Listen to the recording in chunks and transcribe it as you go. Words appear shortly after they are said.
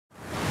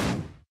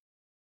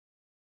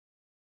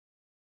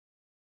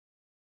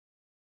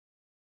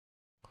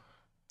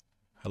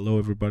Hello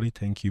everybody,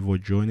 thank you for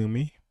joining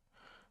me.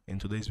 In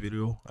today's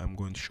video, I'm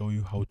going to show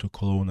you how to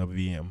clone a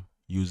VM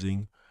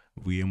using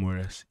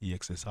VMware's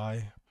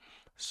ESXi.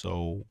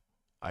 So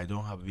I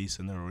don't have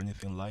vCenter or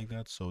anything like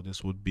that, so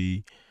this would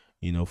be,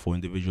 for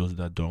individuals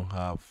that don't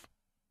have,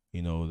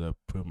 the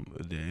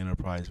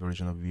enterprise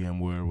version of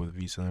VMware with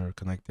vCenter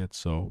connected.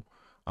 So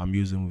I'm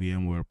using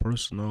VMware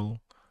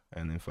Personal,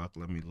 and in fact,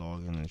 let me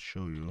log in and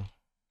show you.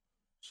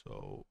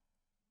 So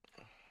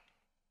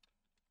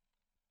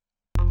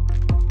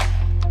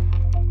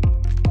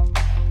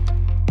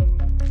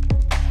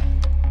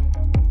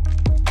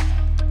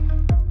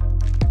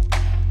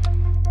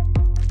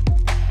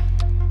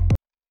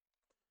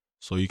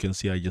So you can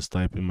see I just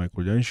type in my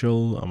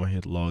credential. I'm gonna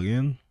hit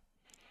login.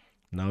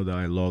 Now that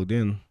I logged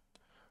in,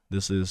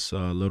 this is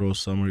a little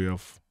summary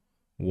of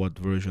what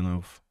version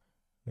of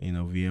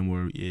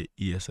VMware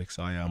ESXi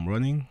I'm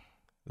running,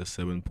 the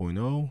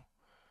 7.0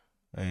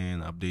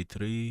 and update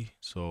 3.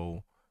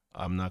 So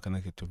I'm not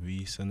connected to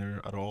vCenter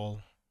at all,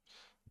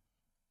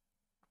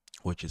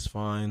 which is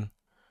fine.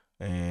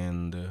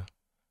 And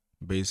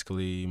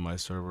basically my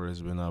server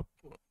has been up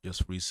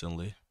just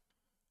recently,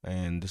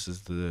 and this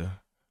is the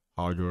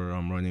hardware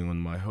I'm running on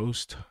my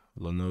host,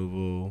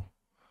 Lenovo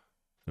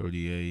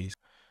 30A.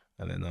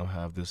 And then I'll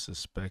have this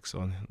specs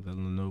on the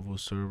Lenovo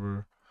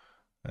server,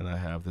 and I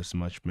have this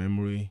much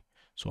memory.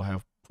 So I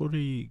have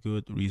pretty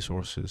good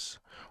resources,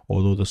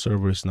 although the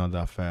server is not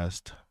that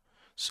fast.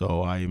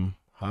 So I'm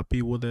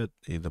happy with it.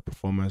 The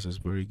performance is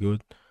very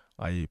good.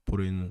 I put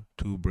in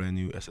 2 brand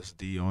new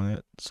SSD on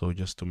it, so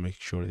just to make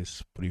sure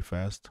it's pretty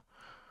fast,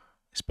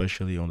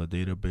 especially on the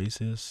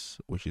databases,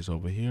 which is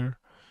over here.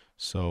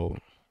 So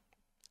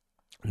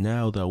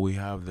now that we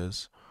have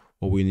this,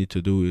 what we need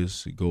to do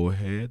is go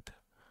ahead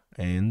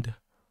and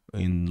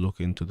look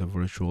into the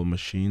virtual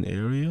machine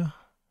area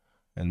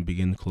and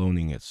begin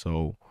cloning it.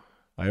 So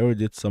I already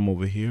did some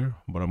over here,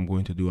 but I'm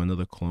going to do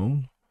another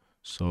clone.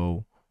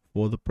 So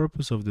for the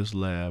purpose of this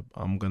lab,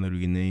 I'm gonna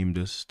rename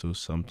this to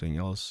something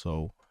else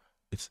so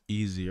it's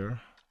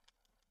easier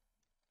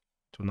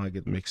to not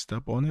get mixed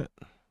up on it.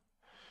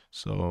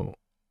 So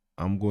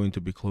I'm going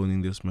to be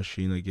cloning this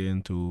machine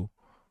again to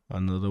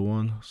another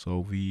one.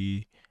 So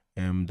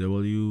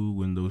VMW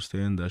Windows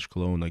 10 dash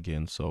clone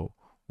again. So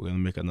we're gonna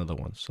make another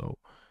one. So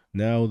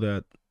now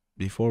that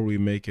before we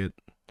make it,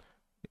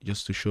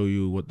 just to show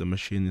you what the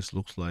machine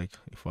looks like,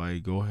 if I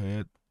go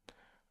ahead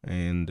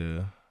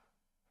and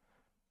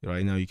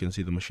right now you can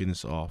see the machine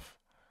is off,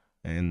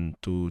 and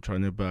to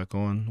turn it back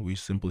on, we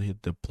simply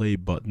hit the play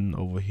button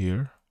over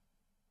here,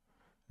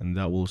 and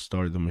that will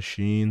start the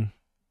machine.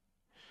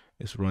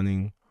 It's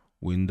running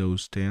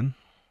Windows 10.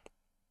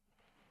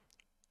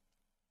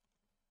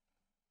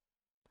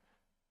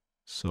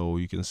 So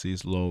you can see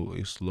it's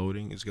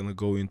loading. It's gonna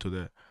go into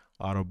the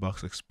out of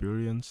box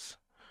experience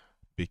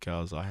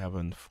because I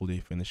haven't fully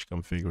finished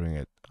configuring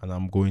it, and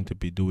I'm going to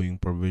be doing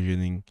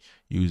provisioning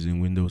using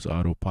Windows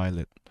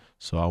Autopilot,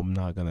 so I'm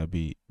not gonna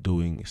be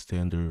doing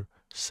standard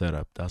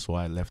setup. That's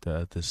why I left it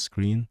at this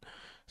screen.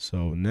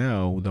 So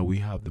now that we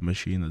have the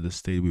machine at the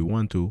state we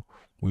want to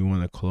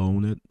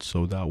clone it,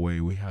 so that way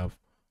we have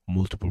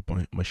multiple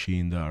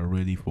machines that are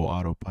ready for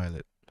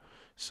autopilot.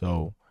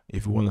 So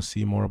if you want to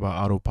see more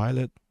about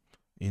autopilot,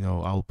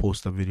 I'll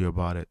post a video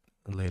about it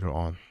later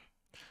on.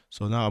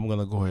 So now I'm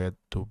gonna go ahead.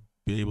 To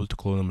be able to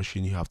clone a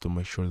machine, you have to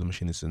make sure the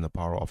machine is in the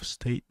power off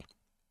state,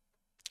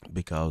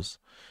 because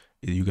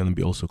you're gonna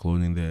be also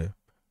cloning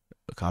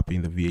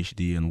copying the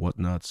VHD and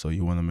whatnot. So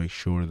you want to make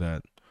sure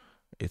that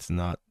it's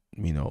not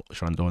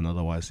shut down,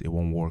 otherwise it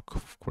won't work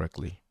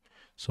correctly.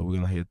 So we're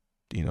gonna hit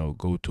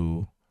go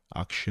to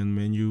action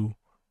menu,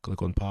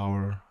 click on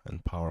power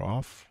and power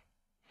off,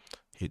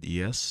 hit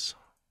yes.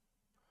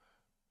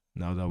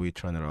 Now that we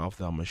turn it off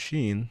that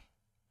machine,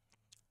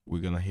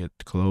 we're gonna hit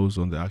close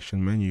on the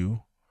action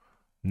menu.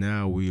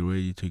 Now we're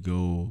ready to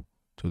go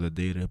to the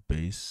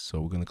database.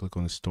 So we're gonna click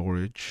on the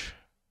storage,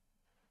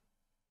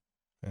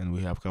 and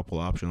we have a couple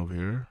options over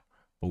here,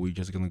 but we're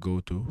just gonna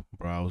go to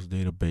browse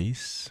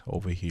database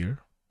over here.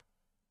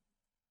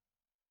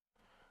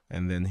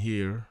 And then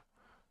here,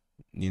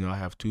 I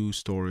have 2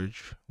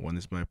 storage. One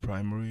is my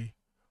primary,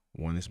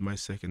 one is my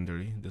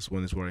secondary. This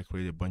one is where I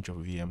create a bunch of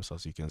VMs,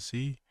 as you can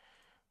see,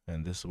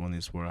 and this one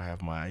is where I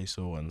have my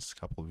ISO and a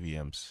couple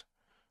VMs.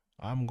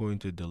 I'm going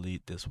to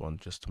delete this one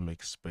just to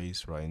make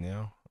space right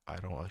now. I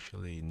don't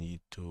actually need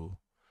to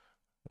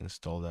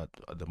install that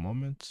at the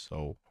moment.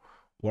 So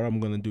what I'm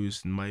gonna do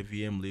is my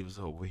VM lives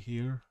over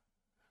here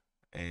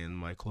and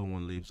my clone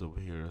one lives over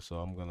here. So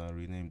I'm gonna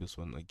rename this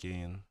one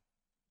again.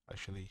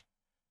 Actually,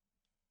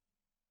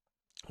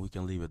 we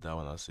can leave it that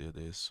one as it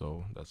is,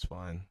 so that's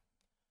fine.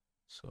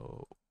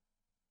 So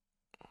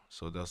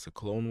that's the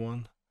clone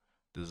one.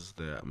 This is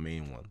the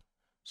main one.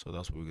 So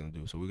that's what we're gonna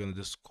do. So we're gonna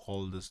just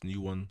call this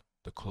new one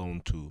the clone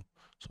 2.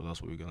 So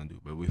that's what we're gonna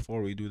do. But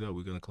before we do that,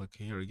 we're gonna click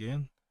here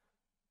again,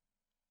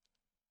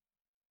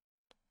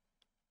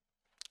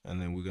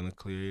 and then we're gonna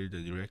create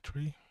the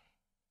directory.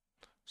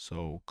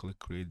 So click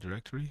create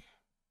directory,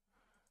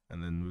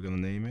 and then we're gonna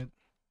name it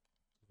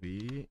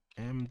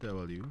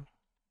VMW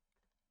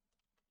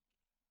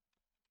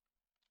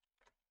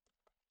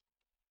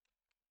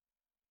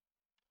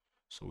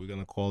So we're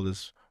gonna call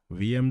this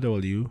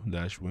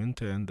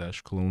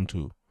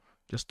vmw-win10-clone2,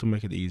 just to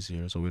make it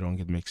easier so we don't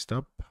get mixed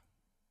up.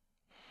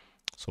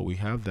 So we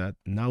have that.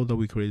 Now that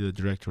we created a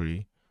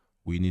directory,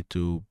 we need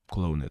to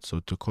clone it.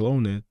 So to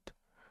clone it,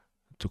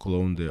 to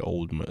clone the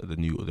old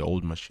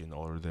machine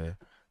or the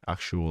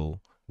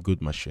actual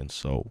good machine,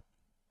 so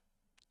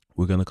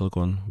we're gonna click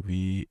on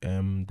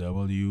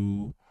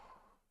vmw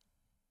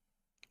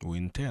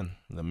win10,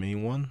 the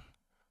main one.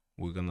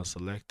 We're gonna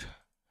select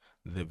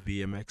the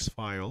vmx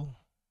file,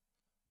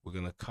 we're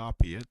gonna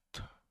copy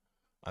it,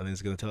 and then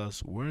it's gonna tell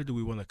us where do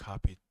we want to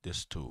copy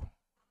this to.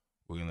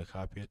 We're gonna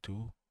copy it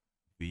to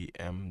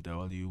vmw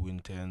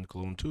win10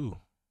 clone2,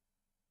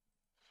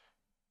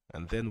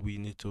 and then we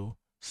need to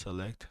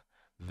select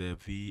the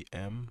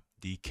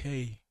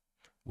vmdk,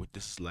 which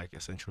this is like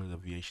essentially the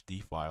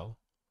vhd file.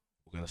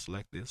 We're gonna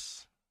select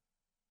this,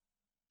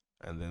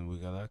 and then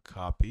we're gonna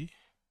copy,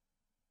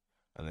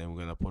 and then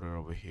we're gonna put it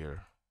over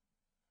here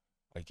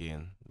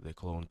again, the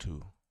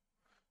clone2.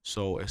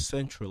 So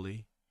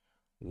essentially,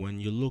 when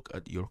you look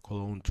at your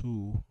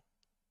clone2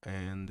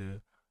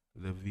 and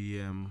the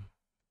vmw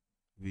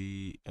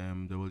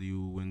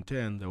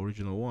win10, the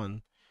original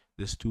one,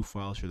 these two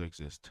files should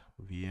exist.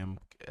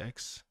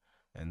 vmx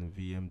and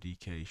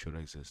vmdk should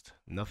exist.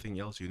 Nothing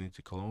else you need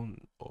to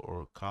clone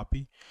or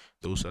copy.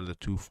 Those are the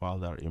two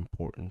files that are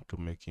important to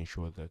making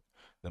sure that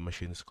the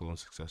machine is cloned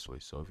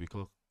successfully. So if you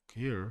click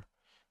here,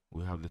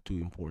 we have the two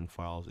important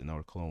files in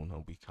our clone,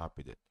 and we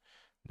copied it.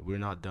 We're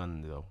not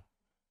done though.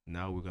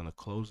 Now we're gonna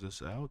close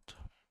this out.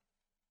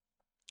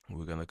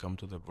 We're gonna come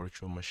to the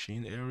virtual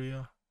machine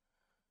area,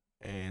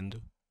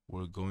 and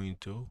we're going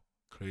to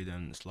create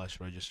an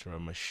 /register a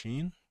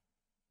machine.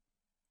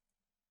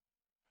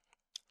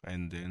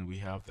 And then we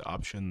have the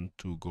option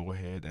to go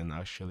ahead and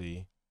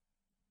actually,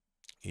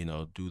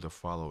 do the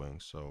following.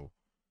 So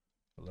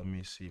let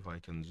me see if I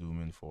can zoom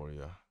in for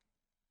you,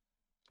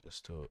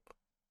 just to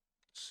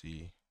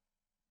see.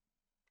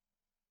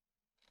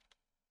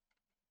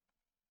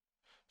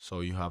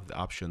 So you have the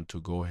option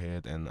to go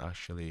ahead and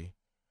actually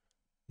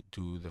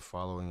do the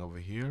following over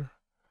here,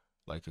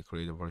 like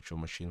create a virtual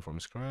machine from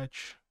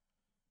scratch,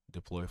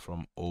 deploy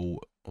from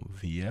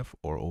OVF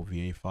or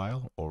OVA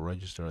file, or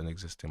register an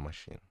existing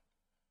machine.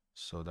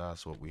 So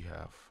that's what we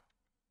have.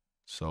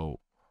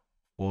 So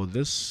for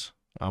this,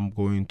 I'm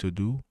going to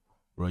do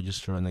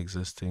register an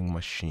existing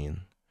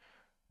machine,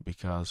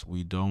 because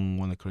we don't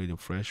want to create a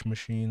fresh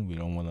machine. We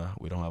don't have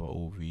an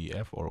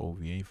OVF or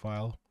OVA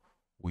file.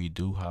 We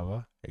do have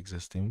a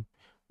existing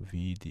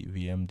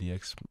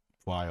VMDX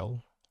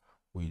file.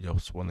 We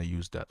just want to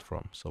use that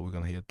from. So we're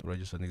gonna hit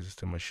register an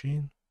existing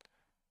machine,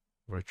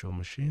 virtual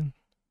machine,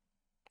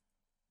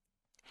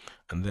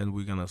 and then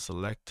we're gonna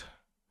select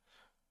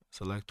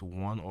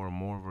one or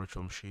more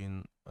virtual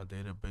machine, a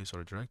database or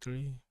a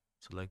directory.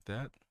 Select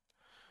that,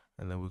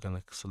 and then we're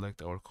gonna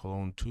select our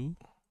clone2,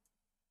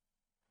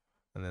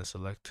 and then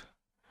select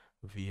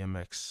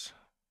VMX.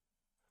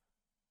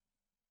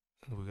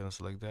 And we're gonna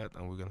select that,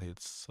 and we're gonna hit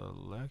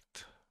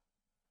select,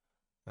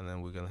 and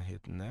then we're gonna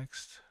hit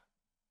next,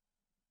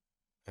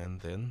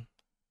 and then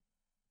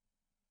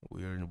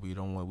we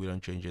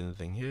don't change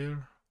anything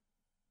here,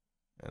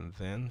 and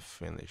then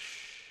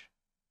finish.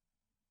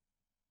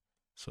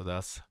 So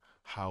that's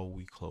how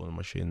we clone a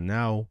machine.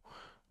 Now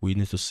we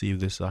need to see if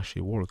this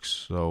actually works.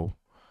 So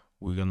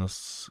we're gonna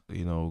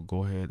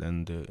go ahead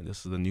and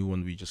this is the new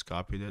one. We just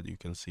copied it. You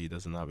can see it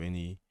doesn't have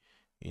any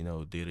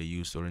data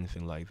used or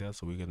anything like that.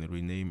 So we're gonna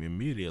rename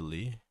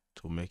immediately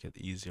to make it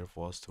easier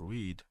for us to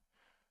read,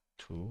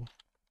 to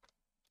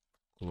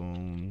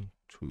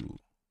clone2,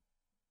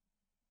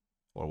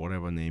 or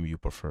whatever name you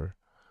prefer.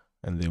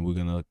 And then we're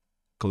gonna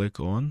click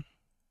on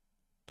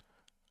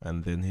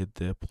and then hit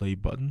the play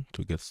button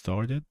to get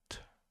started.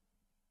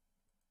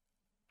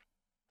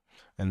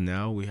 And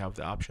now we have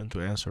the option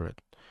to answer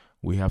it.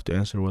 We have to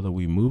answer whether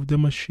we moved the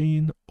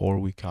machine or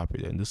we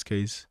copied it. In this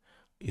case,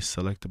 it's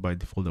selected by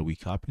default that we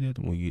copied it.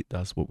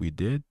 That's what we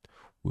did.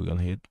 We're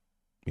gonna hit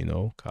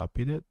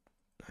copied it,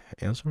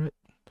 answer it,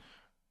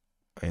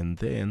 and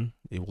then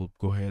it will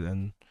go ahead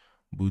and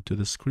boot to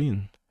the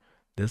screen.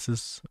 This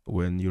is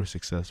when you're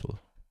successful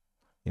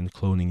in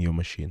cloning your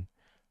machine.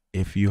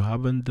 If you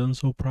haven't done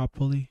so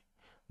properly,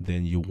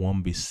 then you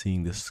won't be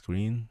seeing the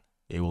screen.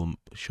 It will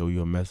show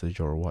you a message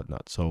or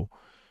whatnot. So,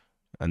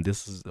 and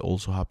this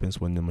also happens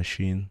when the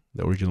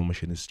original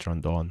machine is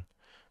turned on,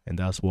 and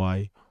that's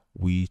why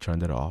we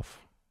turned it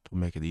off, to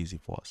make it easy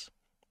for us.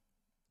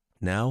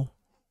 Now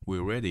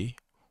we're ready.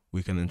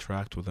 We can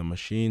interact with the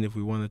machine if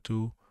we wanted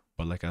to,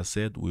 but like I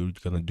said, we're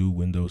gonna do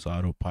Windows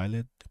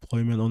Autopilot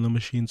deployment on the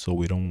machine, so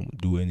we don't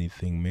do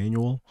anything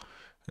manual.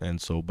 And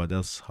so, but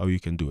that's how you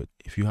can do it.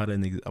 If you had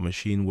a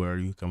machine where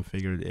you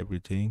configured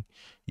everything,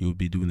 you would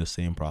be doing the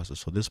same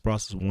process. So this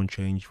process won't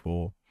change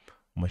for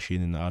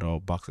machine in out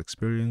of box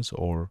experience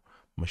or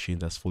machine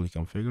that's fully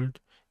configured.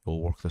 It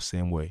will work the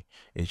same way.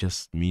 It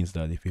just means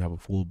that if you have a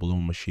full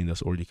blown machine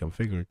that's already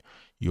configured,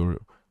 your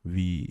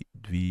VMDAK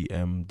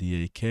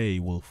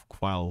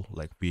file,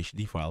 like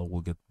VHD file,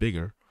 will get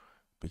bigger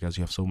because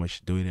you have so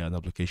much data and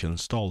application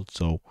installed.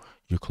 So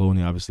your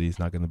cloning obviously is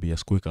not going to be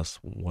as quick as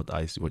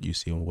what you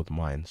see with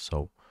mine.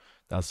 So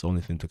that's the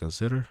only thing to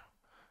consider.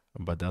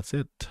 But that's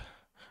it.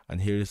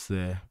 And here is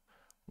the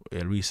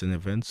recent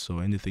events. So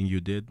anything you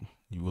did,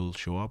 you will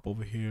show up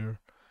over here.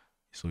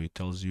 So it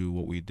tells you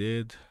what we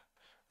did,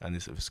 and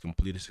if it's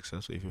completed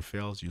successfully. If it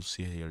fails, you'll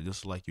see here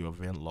just like your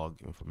event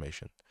log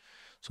information.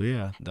 So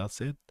yeah,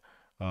 that's it.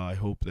 I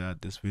hope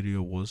that this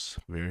video was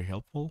very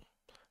helpful.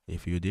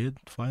 If you did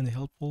find it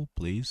helpful,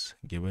 please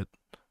give it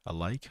a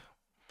like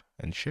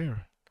and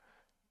share.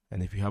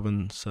 And if you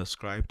haven't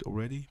subscribed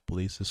already,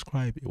 please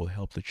subscribe. It will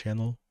help the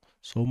channel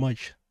so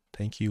much.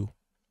 Thank you.